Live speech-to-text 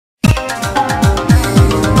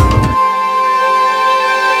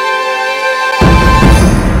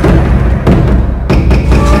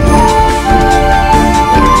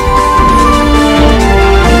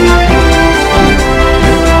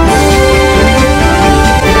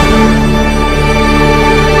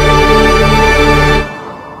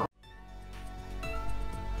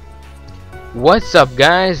What's up,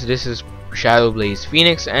 guys? This is Shadowblaze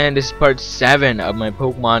Phoenix, and this is part 7 of my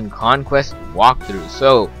Pokemon Conquest walkthrough.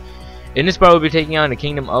 So, in this part, we'll be taking on the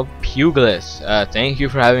Kingdom of Pugilis. Thank you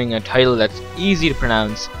for having a title that's easy to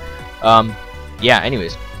pronounce.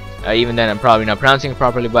 Anyways, even then, I'm probably not pronouncing it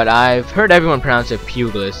properly, but I've heard everyone pronounce it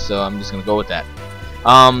Pugilis, so I'm just gonna go with that.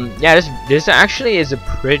 This actually is a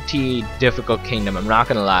pretty difficult kingdom. I'm not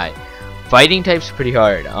gonna lie. Fighting type's pretty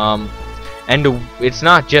hard. It's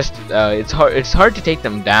not just it's hard to take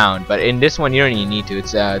them down, but in this one you don't even need to.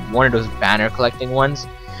 It's one of those banner collecting ones,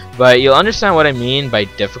 but you'll understand what I mean by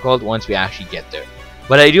difficult once we actually get there.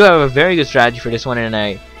 But I do have a very good strategy for this one,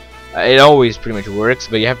 and it always pretty much works,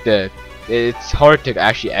 but you have to, it's hard to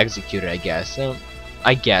actually execute it, I guess. I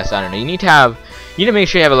don't know, you need to make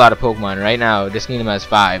sure you have a lot of Pokemon. Right now this kingdom has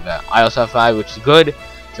 5. I also have 5, which is good.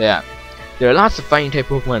 So yeah, there are lots of fighting type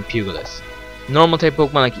Pokemon in Pugilis. Normal type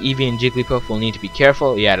Pokemon like Eevee and Jigglypuff will need to be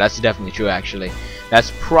careful. Yeah, that's definitely true actually.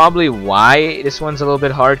 That's probably why this one's a little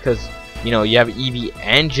bit hard, because you know you have Eevee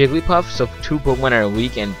and Jigglypuff, so 2 Pokemon are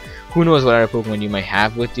weak, and who knows what other Pokemon you might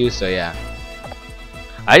have with you. So yeah,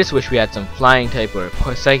 I just wish we had some flying type or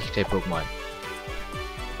psychic type Pokemon.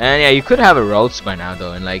 And yeah, you could have a Ralts by now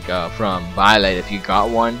though, and like from Violet, if you got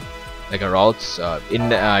one, like a Ralts in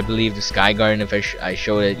the, I believe the Sky Garden, if I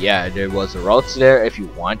showed it, yeah, there was a Ralts there if you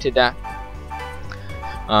wanted that.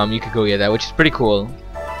 You could go get that, which is pretty cool,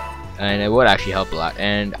 and it would actually help a lot.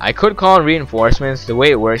 And I could call reinforcements. The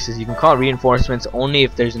way it works is you can call reinforcements only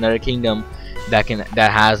if there's another kingdom that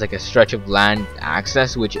has like a stretch of land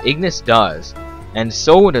access, which Ignis does, and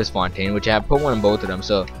so does Fontaine, which I have Pokemon in both of them.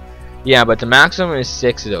 So yeah, but the maximum is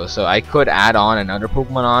 6 though, so I could add on another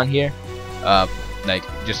Pokemon on here, like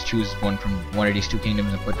just choose one from one of these 2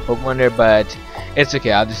 kingdoms and put the Pokemon there, but it's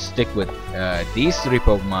okay. I'll just stick with these 3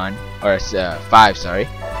 Pokemon, or 5, sorry,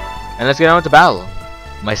 and let's get on with the battle.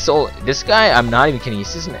 My soul, this guy, I'm not even kidding,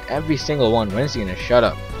 he's just in every single one. When is he gonna shut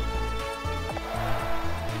up?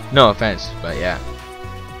 No offense, but yeah.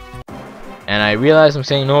 And I realize I'm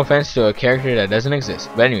saying no offense to a character that doesn't exist.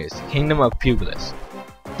 But anyways, Kingdom of Pugilis.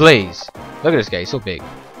 Blaze, look at this guy, he's so big.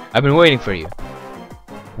 I've been waiting for you.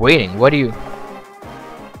 Waiting? What do you...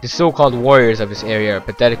 The so-called warriors of this area are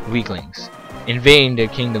pathetic weaklings. Invading their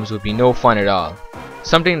kingdoms would be no fun at all.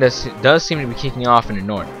 Something that does seem to be kicking off in the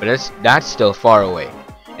north, but that's still far away.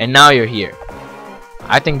 And now you're here.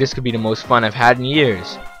 I think this could be the most fun I've had in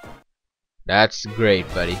years. That's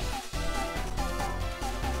great, buddy.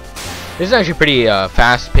 This is actually pretty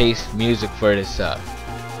fast-paced music for this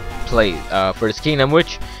for this kingdom,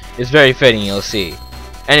 which is very fitting. You'll see.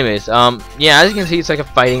 Anyways, yeah, as you can see, it's like a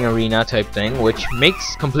fighting arena type thing, which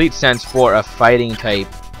makes complete sense for a fighting type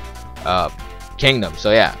kingdom.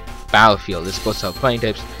 So yeah, battlefield. This goes to fighting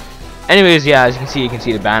types. Anyways, yeah, as you can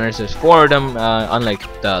see the banners. There's 4 of them,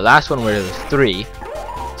 unlike the last one where there was 3.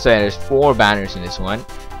 So yeah, there's 4 banners in this one.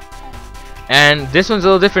 And this one's a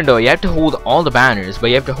little different though. You have to hold all the banners, but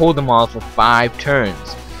you have to hold them all for 5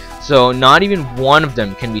 turns. So not even one of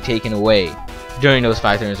them can be taken away during those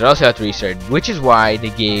 5 turns, or else you have to restart. Which is why they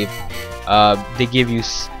give you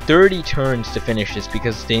 30 turns to finish this,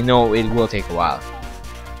 because they know it will take a while.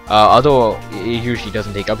 Although it usually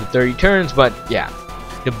doesn't take up to 30 turns, but yeah,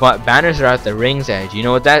 the banners are at the ring's edge. You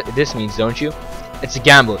know what this means, don't you? It's a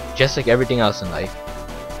gamble, just like everything else in life.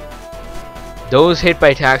 Those hit by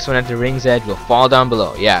attacks when at the ring's edge will fall down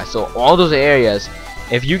below. Yeah, so all those areas,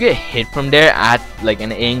 if you get hit from there at like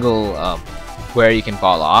an angle where you can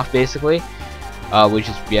fall off, basically, which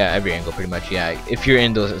is, yeah, every angle pretty much. Yeah, if you're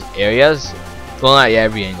in those areas, well, not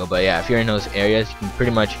every angle, but yeah, if you're in those areas, you can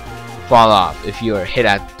pretty much fall off if you are hit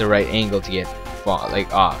at the right angle to get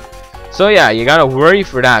off. So yeah, you gotta worry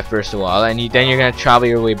for that first of all, and then you're gonna travel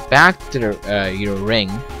your way back to the your ring.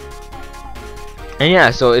 And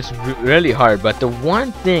yeah, so it's really hard. But the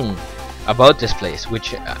one thing about this place,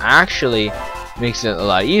 which actually makes it a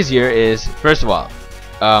lot easier, is first of all,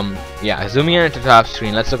 yeah, zooming in at the top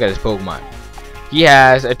screen, let's look at his Pokemon. He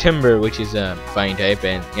has a Timber, which is a fighting type,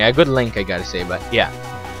 and yeah, good link, I gotta say. But yeah,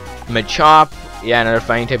 Machop, yeah, another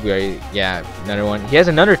fighting type. Yeah, another one. He has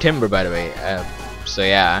another Timber, by the way. So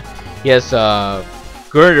yeah, he has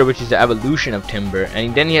Girder, which is the evolution of Timber,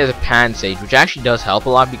 and then he has a Pansage, which actually does help a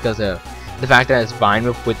lot because of the fact that it's Vine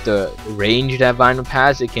Whip. With the range that Vine Whip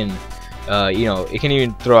has, it can, you know, it can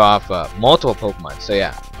even throw off multiple Pokemon. So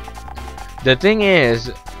yeah, the thing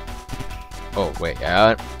is, oh wait,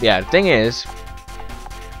 yeah, the thing is,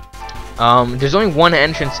 there's only one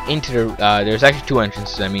entrance into the, there's actually 2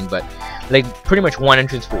 entrances, I mean, but like pretty much 1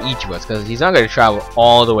 entrance for each of us, because he's not going to travel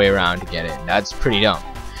all the way around to get in. That's pretty dumb.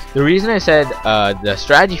 The reason I said the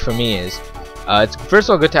strategy for me is, It's first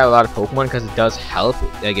of all good to have a lot of Pokemon because it does help,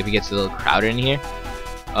 like if it gets a little crowded in here,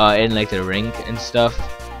 in like the rink and stuff.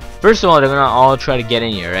 First of all, they're gonna all try to get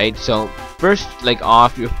in here, right? So first, like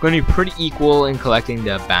off, you're gonna be pretty equal in collecting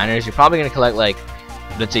the banners. You're probably gonna collect like,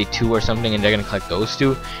 let's say 2 or something, and they're gonna collect those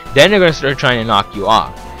 2. Then they're gonna start trying to knock you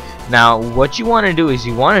off. Now, what you want to do is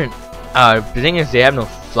you want to. The thing is, they have no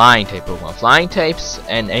flying type Pokemon. Flying types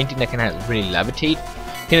and anything that can really levitate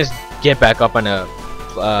can just get back up on a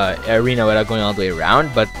arena without going all the way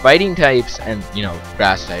around. But fighting types and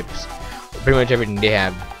grass types, pretty much everything they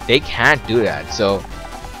have, they can't do that. So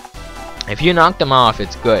if you knock them off,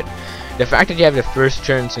 it's good. The fact that you have the first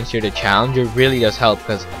turn since you're the challenger really does help,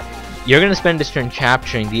 because you're gonna spend this turn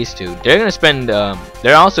capturing these 2. They're gonna spend.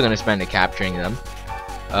 They're also gonna spend it capturing them.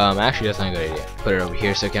 Actually, that's not a good idea. Put it over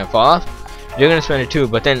here so it can't fall off. You're gonna spend it too,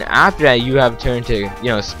 but then after that, you have a turn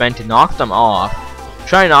to spend to knock them off.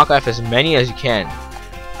 Try to knock off as many as you can.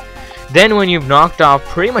 Then when you've knocked off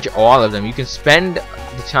pretty much all of them, you can spend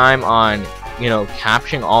the time on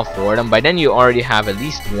capturing all 4 of them. By then you already have at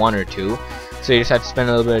least 1 or 2, so you just have to spend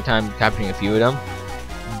a little bit of time capturing a few of them.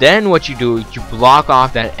 Then what you do, you block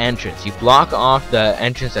off that entrance. You block off the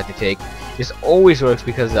entrance that they take. This always works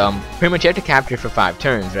because pretty much you have to capture for 5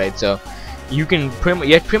 turns, right? So you can pretty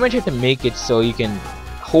much have to make it so you can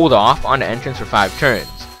hold off on the entrance for 5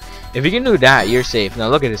 turns. If you can do that, you're safe. Now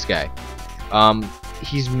look at this guy.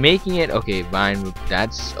 He's making it. Okay, fine.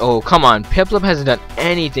 That's. Oh, come on. Piplup hasn't done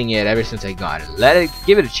anything yet ever since I got it.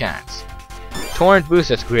 Give it a chance. Torrent boost.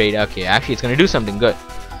 That's great. Okay, actually, it's gonna do something good.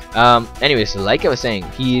 Anyways, like I was saying,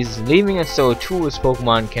 he's leaving it so 2 of his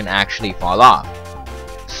Pokemon can actually fall off.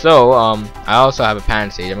 So, I also have a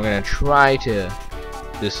Pansage. I'm gonna try to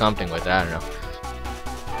do something with that. I don't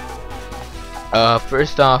know.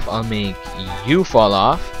 First off, I'll make you fall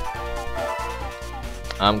off.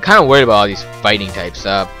 I'm kind of worried about all these fighting types.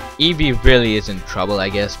 Eevee really is in trouble, I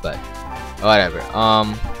guess, but whatever.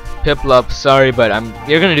 Piplup, sorry, but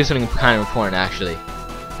you're gonna do something kind of important, actually.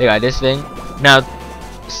 They got this thing. Now,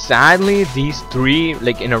 sadly, these 3,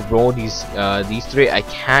 like in a row, these 3, I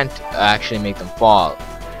can't actually make them fall.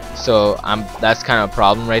 So that's kind of a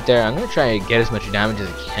problem right there. I'm gonna try to get as much damage as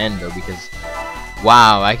I can though, because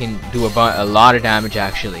wow, I can do a lot of damage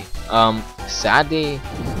actually. Sadly,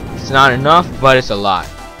 it's not enough, but it's a lot.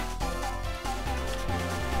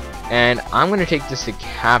 And I'm gonna take this to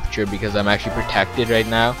capture because I'm actually protected right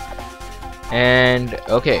now. And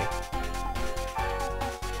okay,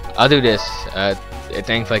 I'll do this.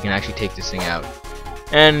 Thankfully, I can actually take this thing out.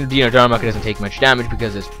 And Darumaka doesn't take much damage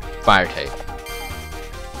because it's fire type.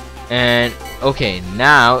 And okay,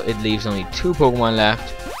 now it leaves only 2 Pokemon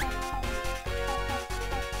left.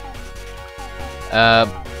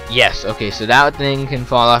 Yes, okay, so that thing can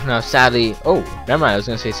fall off now. Sadly, oh, never mind, I was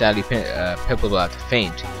gonna say sadly Piplup will have to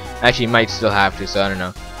faint. Actually, might still have to, so I don't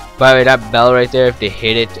know. By the way, that bell right there, if they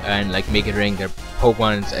hit it and like make it ring, their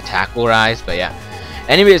Pokemon's attack will rise, but yeah.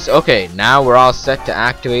 Anyways, okay, now we're all set to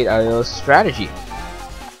activate our little strategy.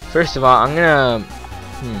 First of all, I'm gonna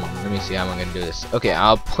let me see how I'm gonna do this. Okay,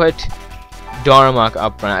 I'll put Darumaka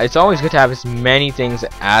up front. It's always good to have as many things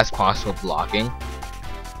as possible blocking.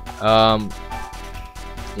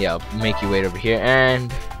 Yeah, I'll make you wait over here.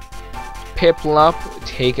 And Piplup,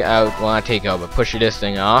 take out, well not take out, but push this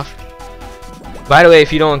thing off. By the way,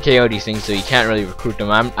 if you don't KO these things, so you can't really recruit them.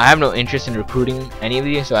 I have no interest in recruiting any of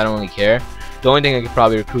these, so I don't really care. The only thing I could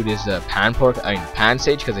probably recruit is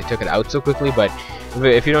Pansage, because I took it out so quickly. But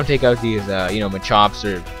if you don't take out these, Machops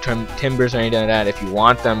or Timbers or anything like that, if you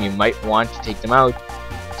want them, you might want to take them out.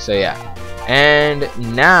 So yeah. And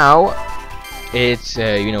now it's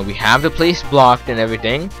we have the place blocked and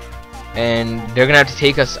everything, and they're gonna have to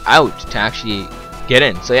take us out to actually get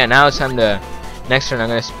in. So yeah, now it's time to. Next turn, I'm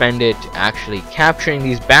gonna spend it actually capturing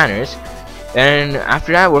these banners. And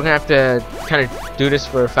after that, we're gonna have to kind of do this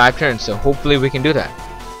for 5 turns, so hopefully we can do that.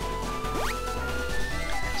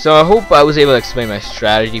 So I hope I was able to explain my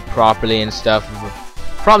strategy properly and stuff.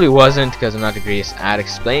 Probably wasn't, because I'm not the greatest at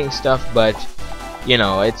explaining stuff, but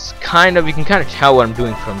it's kind of, you can kind of tell what I'm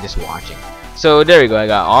doing from just watching. So there we go, I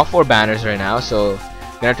got all 4 banners right now, so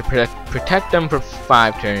I'm gonna have to protect them for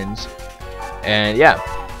 5 turns. And yeah.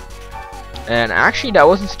 And actually, that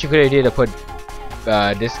wasn't such a good idea to put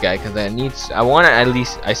this guy, because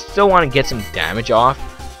I still want to get some damage off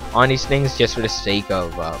on these things, just for the sake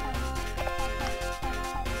of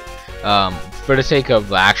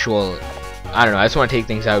actual, I don't know, I just want to take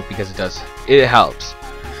things out because it helps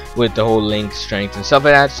with the whole link strength and stuff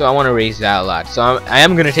like that. So I want to raise that a lot. So I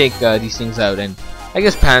am gonna take these things out, and I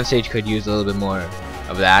guess Pansage could use a little bit more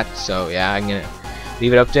of that. So yeah, I'm gonna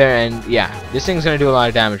leave it up there, and yeah, this thing's gonna do a lot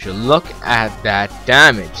of damage. Look at that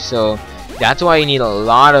damage. So That's why you need a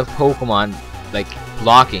lot of Pokemon like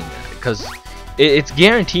blocking, because it's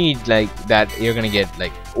guaranteed like that you're gonna get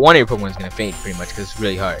like one of your Pokemon's gonna faint pretty much, because it's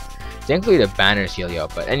really hard. Thankfully the banners heal you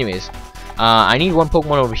up, but anyways, I need one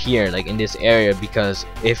Pokemon over here like in this area, because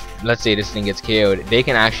if let's say this thing gets KO'd, they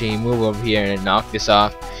can actually move over here and knock this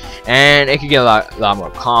off, and it could get a lot more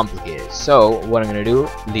complicated. So what I'm gonna do,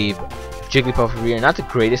 leave Jigglypuff over here. Not the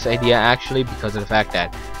greatest idea actually, because of the fact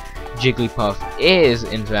that Jigglypuff is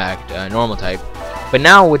in fact normal type. But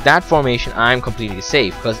now with that formation, I'm completely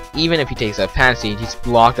safe, because even if he takes out Pansy, he's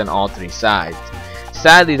blocked on all three sides.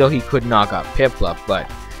 Sadly though, he could knock out Piplup, but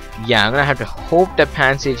yeah, I'm gonna have to hope that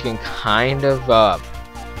Pansage can kind of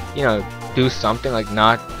you know, do something, like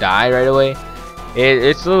not die right away.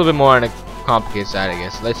 It's a little bit more on the complicated side, I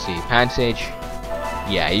guess. Let's see, Pansage,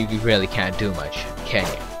 yeah, you really can't do much, can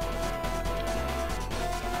you?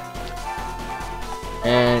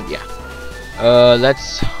 And yeah,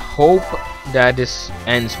 let's hope that this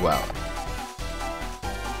ends well,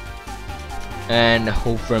 and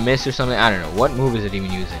hope for a miss or something. I don't know, what move is it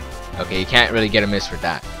even using? Okay, you can't really get a miss for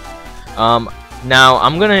that. Now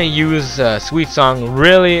I'm gonna use Sweet Song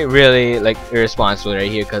really like irresponsible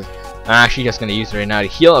right here, because I'm actually just gonna use it right now to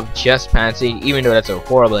heal up just Pansy, even though that's a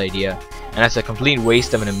horrible idea and that's a complete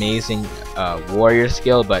waste of an amazing warrior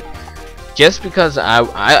skill. But just because I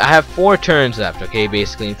have 4 turns left, okay,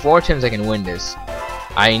 basically in 4 turns I can win this.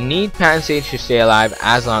 I need Pansage to stay alive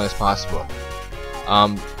as long as possible.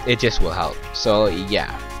 It just will help. So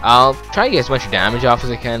yeah, I'll try to get as much damage off as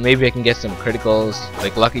I can. Maybe I can get some criticals,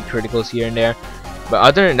 like lucky criticals here and there. But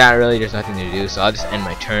other than that, really, there's nothing to do. So I'll just end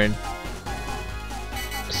my turn.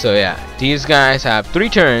 So yeah, these guys have 3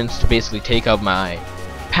 turns to basically take out my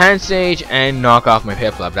Pansage and knock off my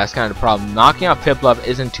Piplup. That's kind of the problem. Knocking off Piplup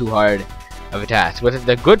isn't too hard of a task. But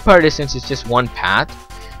the good part is, since it's just one path,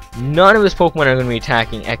 none of his Pokemon are going to be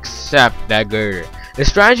attacking except that Girder. The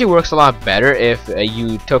strategy works a lot better if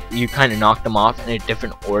you kind of knock them off in a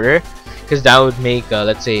different order, because that would make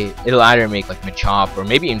let's say it'll either make like Machop or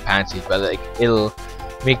maybe in Pansy, but like it'll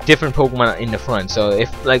make different Pokemon in the front. So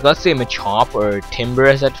if like let's say Machop or Timber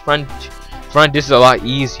is at the front, this is a lot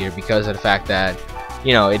easier because of the fact that,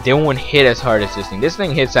 you know, they won't hit as hard as this thing. This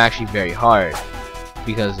thing hits actually very hard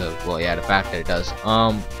because of, well, yeah, the fact that it does.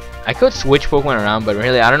 I could switch Pokemon around, but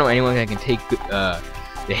really I don't know anyone that can take the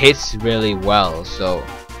hits really well. So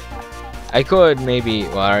I could maybe,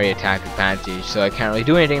 well, I already attacked with Pansage, so I can't really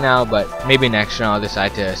do anything now, but maybe next round I'll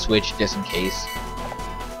decide to switch just in case.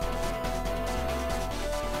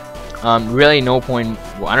 Really no point,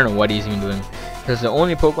 well, I don't know what he's even doing, because the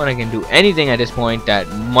only Pokemon I can do anything at this point that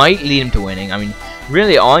might lead him to winning, I mean,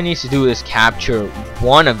 really all he needs to do is capture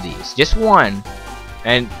one of these, just one,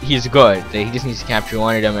 and he's good. He just needs to capture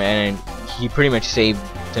one of them, and he pretty much saved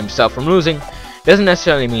himself from losing. Doesn't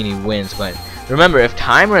necessarily mean he wins, but remember, if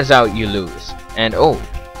time runs out, you lose. And oh,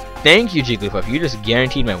 thank you, Jigglypuff, you just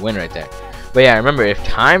guaranteed my win right there. But yeah, remember, if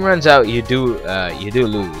time runs out, you do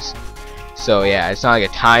lose. So yeah, it's not like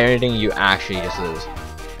a tie or anything, you actually just lose.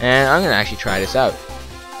 And I'm gonna actually try this out,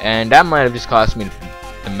 and that might have just cost me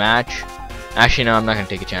the match. Actually, no, I'm not gonna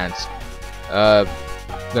take a chance. I'm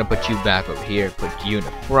gonna put you back over here, put you in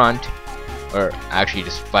the front, or actually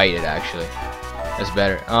just fight it. Actually, that's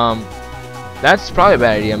better. That's probably a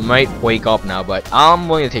bad idea. I might wake up now, but I'm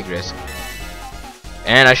willing to take a risk.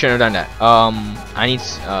 And I shouldn't have done that. I need.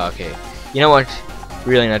 Okay, you know what?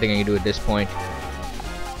 Really, nothing I can do at this point.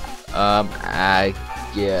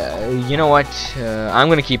 Yeah, you know what? I'm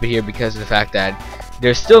gonna keep it here because of the fact that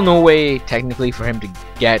there's still no way technically for him to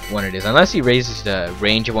get one of this unless he raises the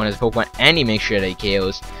range of one of his Pokemon and he makes sure that he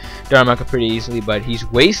KOs Darumaka pretty easily. But he's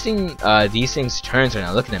wasting these things' turns right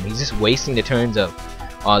now. Look at him. He's just wasting the turns of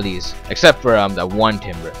all these, except for the one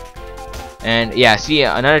Timber. And yeah, see,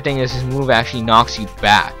 another thing is his move actually knocks you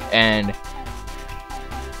back. And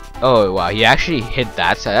oh wow, he actually hit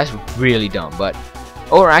that side. That's really dumb. But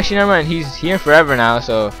oh, actually, never mind. He's here forever now.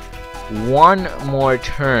 So one more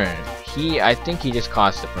turn. I think he just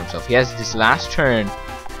cost it for himself. He has this last turn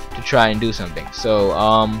to try and do something. So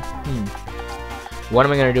what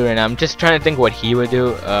am I gonna do right now? I'm just trying to think what he would do.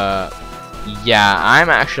 Yeah, I'm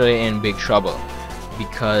actually in big trouble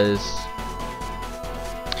because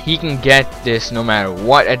he can get this no matter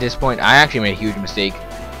what at this point. I actually made a huge mistake.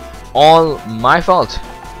 All my fault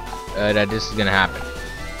that this is gonna happen.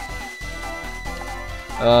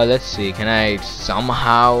 Let's see, can I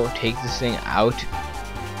somehow take this thing out?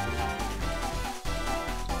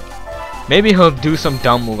 Maybe he'll do some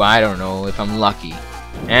dumb move, I don't know, if I'm lucky.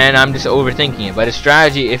 And I'm just overthinking it, but his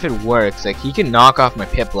strategy, if it works, like he can knock off my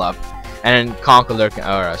Piplup, and then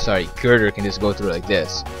Girder can just go through like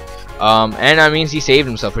this. And that means he saved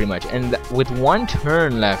himself pretty much. And with one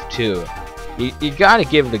turn left too, you gotta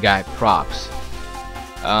give the guy props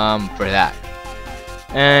for that.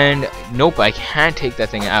 And nope, I can't take that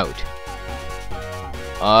thing out.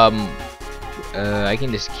 I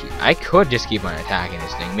could just keep on attacking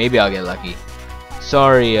this thing. Maybe I'll get lucky.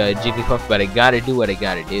 Sorry, Jigglypuff, but I gotta do what I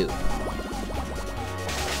gotta do.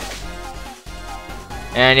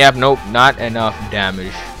 And yep, nope, not enough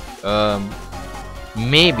damage.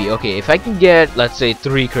 Maybe, okay, if I can get, let's say,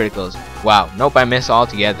 3 criticals. Wow, nope, I miss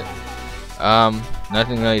altogether.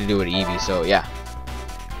 Nothing really to do with Eevee, so yeah.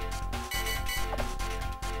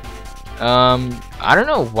 I don't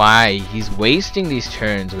know why he's wasting these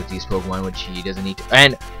turns with these Pokemon, which he doesn't need to.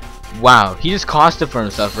 And wow, he just cost it for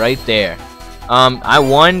himself right there. I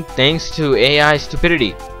won thanks to AI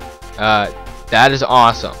stupidity. That is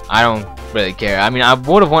awesome. I don't really care. I mean, I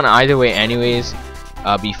would have won either way anyways.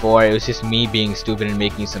 Before it was just me being stupid and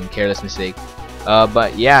making some careless mistake.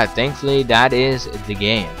 But yeah, thankfully that is the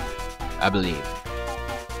game, I believe.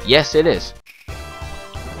 Yes, it is.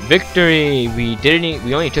 Victory! We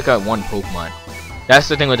only took out 1 Pokemon. That's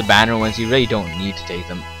the thing with the banner ones. You really don't need to take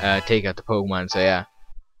them. Take out the Pokemon. So yeah,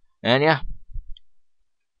 and yeah.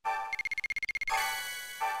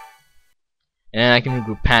 And I can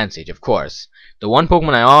recruit Pansage, of course. The 1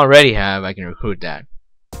 Pokemon I already have, I can recruit that.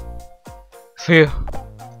 Phew,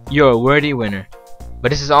 you're a worthy winner.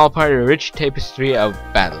 But this is all part of the rich tapestry of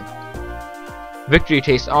battle. Victory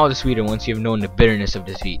tastes all the sweeter once you have known the bitterness of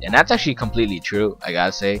defeat. And that's actually completely true, I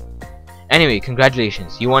gotta say. Anyway,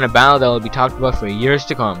 congratulations. You won a battle that will be talked about for years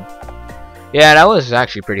to come. Yeah, that was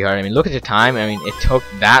actually pretty hard. I mean, look at the time. I mean, it took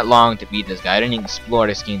that long to beat this guy. I didn't even explore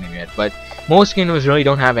this kingdom yet. But most kingdoms really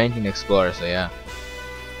don't have anything to explore, so yeah.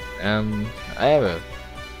 I have a...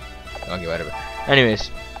 okay, whatever.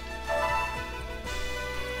 Anyways.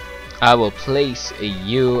 I will place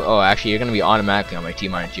you... oh, actually, you're gonna be automatically on my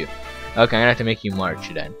team, aren't you? Okay, I'm gonna have to make you march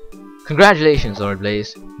then. Congratulations, Lord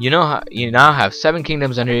Blaze. You now have 7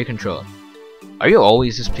 kingdoms under your control. Are you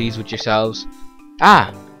always this pleased with yourselves?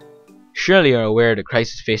 Ah! Surely you're aware of the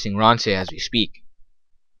crisis facing Ronse as we speak.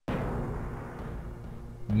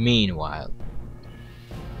 Meanwhile,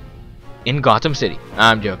 in Gotham City,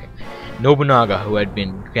 I'm joking, Nobunaga, who had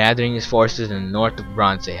been gathering his forces in the north of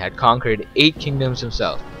Ronse, had conquered 8 kingdoms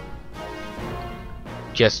himself.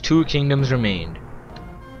 Just 2 kingdoms remained.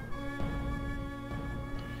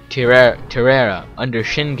 Terera, under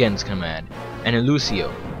Shingen's command, and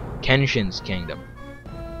Elusio, Kenshin's kingdom.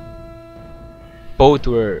 Both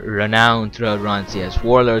were renowned throughout Ronse as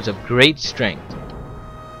warlords of great strength.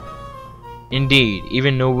 Indeed,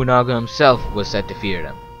 even Nobunaga himself was said to fear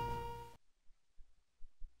them.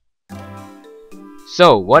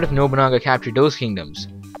 So, what if Nobunaga captured those kingdoms?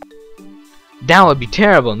 That would be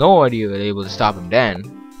terrible. Nobody would be able to stop him then.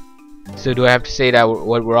 So do I have to say that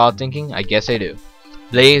what we're all thinking? I guess I do.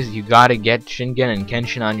 Blaze, you gotta get Shingen and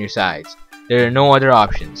Kenshin on your sides. There are no other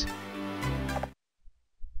options.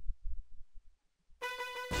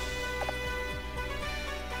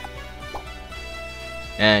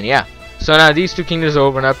 And yeah, so now these 2 kingdoms are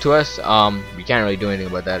open up to us. We can't really do anything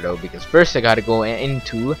about that though, because first I gotta go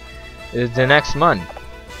into the next month.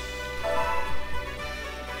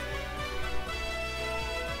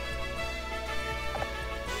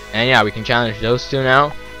 And yeah, we can challenge those 2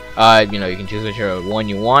 now. You know, you can choose whichever one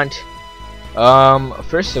you want.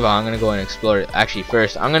 First of all, I'm gonna go and explore. Actually,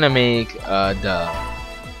 first I'm gonna make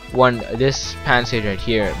this Pansage right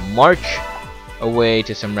here march away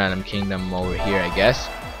to some random kingdom over here, I guess.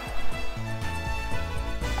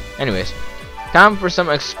 Anyways, time for some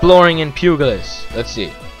exploring in Pugilis. Let's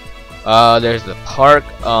see. There's the park.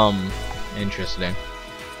 Interesting.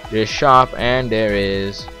 There's shop, and there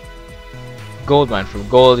is gold mine for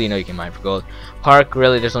gold. You know, you can mine for gold. Park,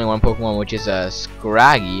 really, there's only 1 Pokemon, which is a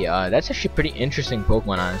Scraggy. That's actually a pretty interesting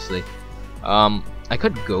Pokemon, honestly. I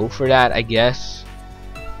could go for that, I guess.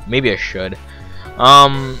 Maybe I should.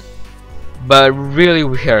 But really,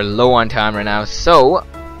 we are low on time right now, so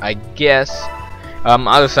I guess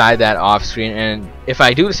I'll decide that off screen, and if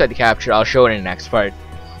I do decide to capture, I'll show it in the next part.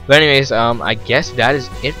 But anyways, I guess that is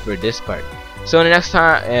it for this part. So in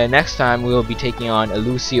the next time we will be taking on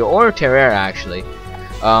Elusio or Terera, actually,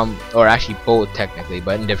 or actually both technically,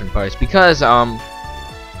 but in different parts, because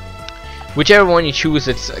whichever one you choose,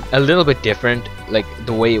 it's a little bit different, like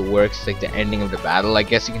the way it works, like the ending of the battle, I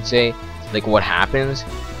guess you can say, like what happens.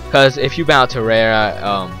 Because if you battle Terera,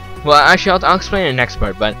 well, actually I'll explain in the next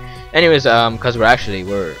part. But anyways, because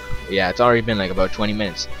yeah, it's already been like about 20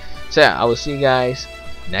 minutes. So yeah, I will see you guys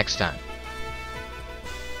next time.